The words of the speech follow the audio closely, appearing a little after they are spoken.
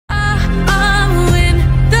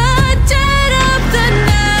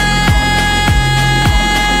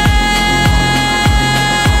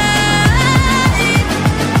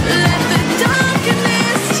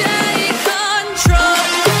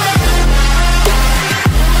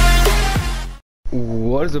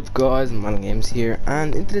What is up, guys? MADINGAMES here,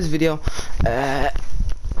 and into this video, I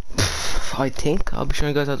think I'll be showing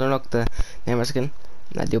you guys how to unlock the Neymar skin.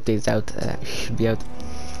 Now the update is out, should be out.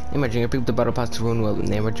 Neymar Jr. Pick up the battle pass to run well with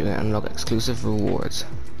Neymar Jr. and unlock exclusive rewards.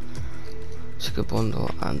 Secret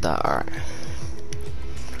bundle and that. Alright.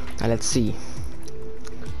 Now let's see.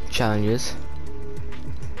 Challenges.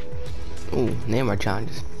 Ooh, Neymar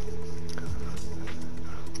challenges.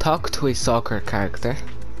 Talk to a soccer character.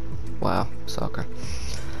 Wow, soccer.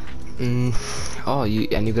 Oh, you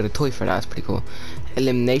got a toy for that. That's pretty cool.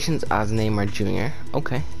 Eliminations as Neymar Jr.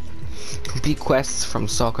 Okay. Complete quests from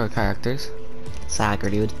soccer characters. Soccer,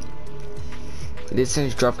 dude. This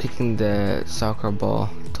is drop kicking the soccer ball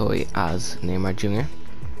toy as Neymar Jr.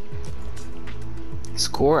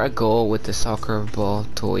 Score a goal with the soccer ball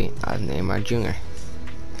toy as Neymar Jr.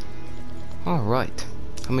 Alright.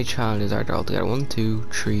 How many challenges are there altogether? 1, 2,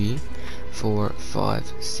 3, 4,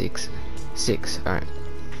 5, 6. Alright.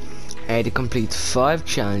 I had to complete 5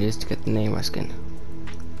 challenges to get the Neymar skin.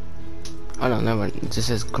 Oh no, never mind. It just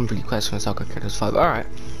says complete quests from soccer characters 5. Alright.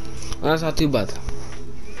 Well, that's not too bad.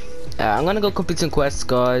 I'm gonna go complete some quests,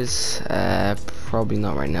 guys. Probably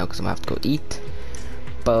not right now because I'm gonna have to go eat.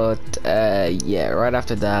 But yeah, right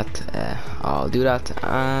after that, I'll do that.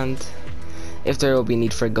 And if there will be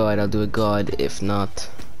need for a guide, I'll do a guide. If not,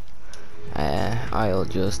 I'll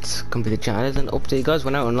just complete the challenges and update you guys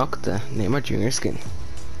when I unlock the Neymar Jr skin.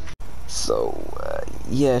 So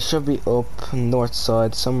yeah, it should be up north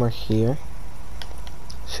side somewhere here.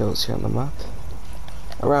 Shows here on the map.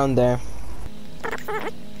 Around there.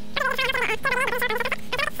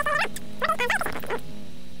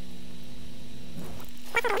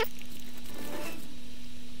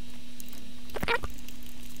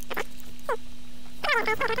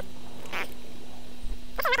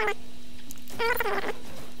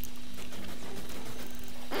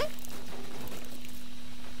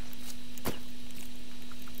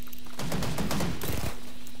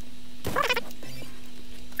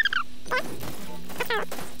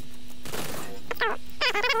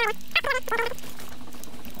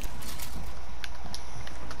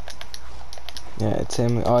 Yeah, it's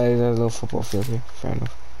him. Oh, there's a little football field here. Fair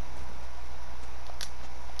enough.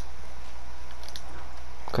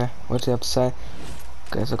 Okay, what do you have to say?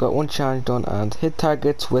 Okay, so I got one challenge done, and hit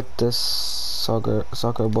targets with the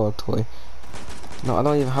soccer ball toy. No, I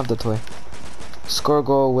don't even have the toy. Score a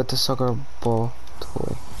goal with the soccer ball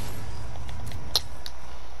toy.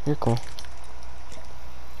 You're cool.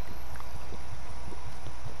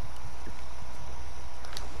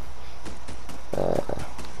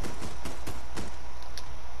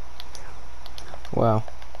 Wow.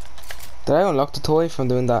 Did I unlock the toy from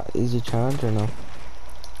doing that easy challenge or no?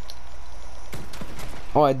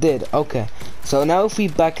 Oh, I did. Okay. So now if we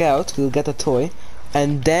back out, we'll get the toy,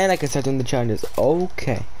 and then I can start doing the challenges.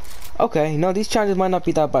 Okay. Okay. No, these challenges might not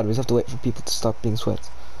be that bad. We just have to wait for people to stop being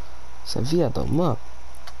sweats. Sevilla them up.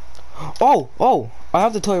 Oh! I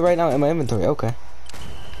have the toy right now in my inventory. Okay.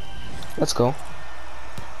 Let's go.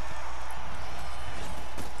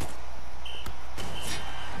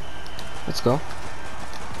 Let's go.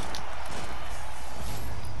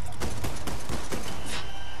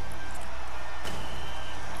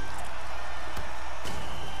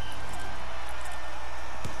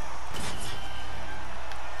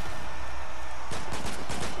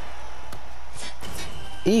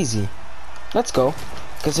 Easy. Let's go.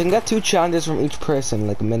 Because you can get 2 challenges from each person,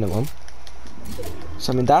 like a minimum.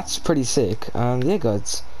 So I mean that's pretty sick. And yeah,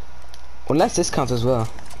 guys. Unless this counts as well.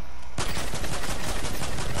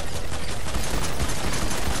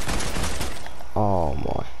 Oh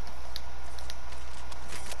my.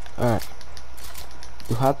 Alright.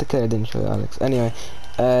 You had to kill it, didn't you, Alex? Anyway,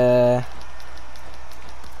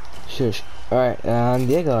 shush. Alright, and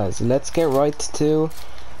yeah, guys, let's get right to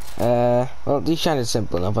well, these challenges are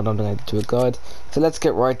simple enough. I don't think I need to do a guide. So let's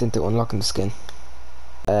get right into unlocking the skin.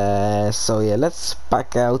 So yeah, let's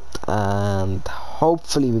back out and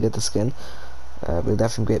hopefully we get the skin. We'll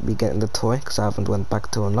definitely be getting the toy because I haven't went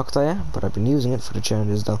back to unlock that yet, but I've been using it for the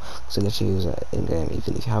challenges though. So let you use it in game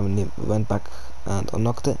even if you haven't went back and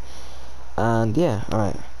unlocked it. And yeah,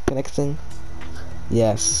 alright, connecting.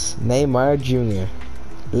 Yes, Neymar Jr.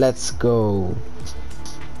 Let's go.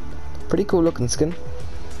 Pretty cool looking skin.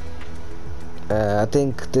 I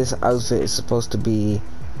think this outfit is supposed to be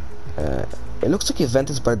it looks like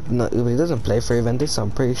Juventus, but it doesn't play for Juventus, so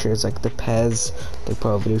I'm pretty sure it's like the PES, the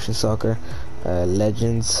Pro Evolution Soccer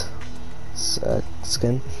Legends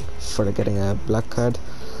skin for getting a black card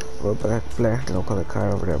or a black player. They don't call it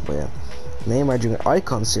card over there, but yeah. Neymar Jr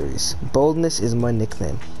Icon Series. Boldness is my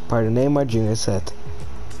nickname. Part of Neymar Jr set.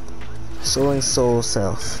 Soul and Soul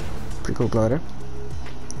Self. Pretty cool glider.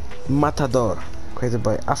 Matador, created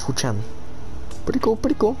by Afu-chan. Pretty cool,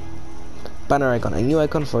 pretty cool. Banner icon, a new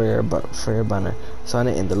icon for your banner. Sign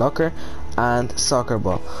it in the locker, and soccer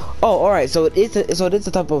ball. Oh, alright. So it is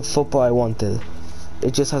the type of football I wanted.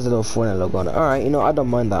 It just has a little Fortnite logo on it. Alright, you know, I don't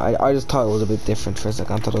mind that. I just thought it was a bit different for a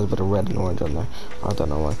second. I thought it was a bit of red and orange on there. I don't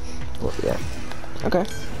know why, but yeah. Okay,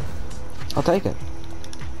 I'll take it.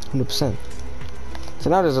 100%. So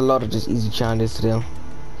now there's a lot of just easy challenges to do.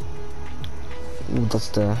 Ooh, that's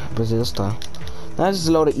the Brazil style. Now there's just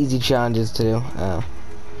a lot of easy challenges to do.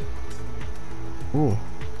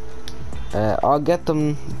 I'll get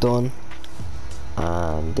them done,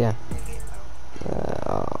 and yeah.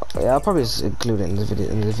 Yeah, I'll probably just include it in the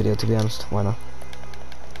video, to be honest. Why not?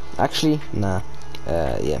 Actually, nah.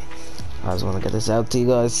 Yeah. I just want to get this out to you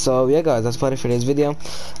guys. So yeah, guys, that's about it for today's video.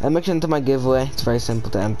 And make sure to enter my giveaway. It's very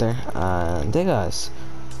simple to enter. And yeah, guys,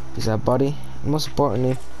 peace out, buddy. And most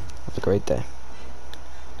importantly, have a great day.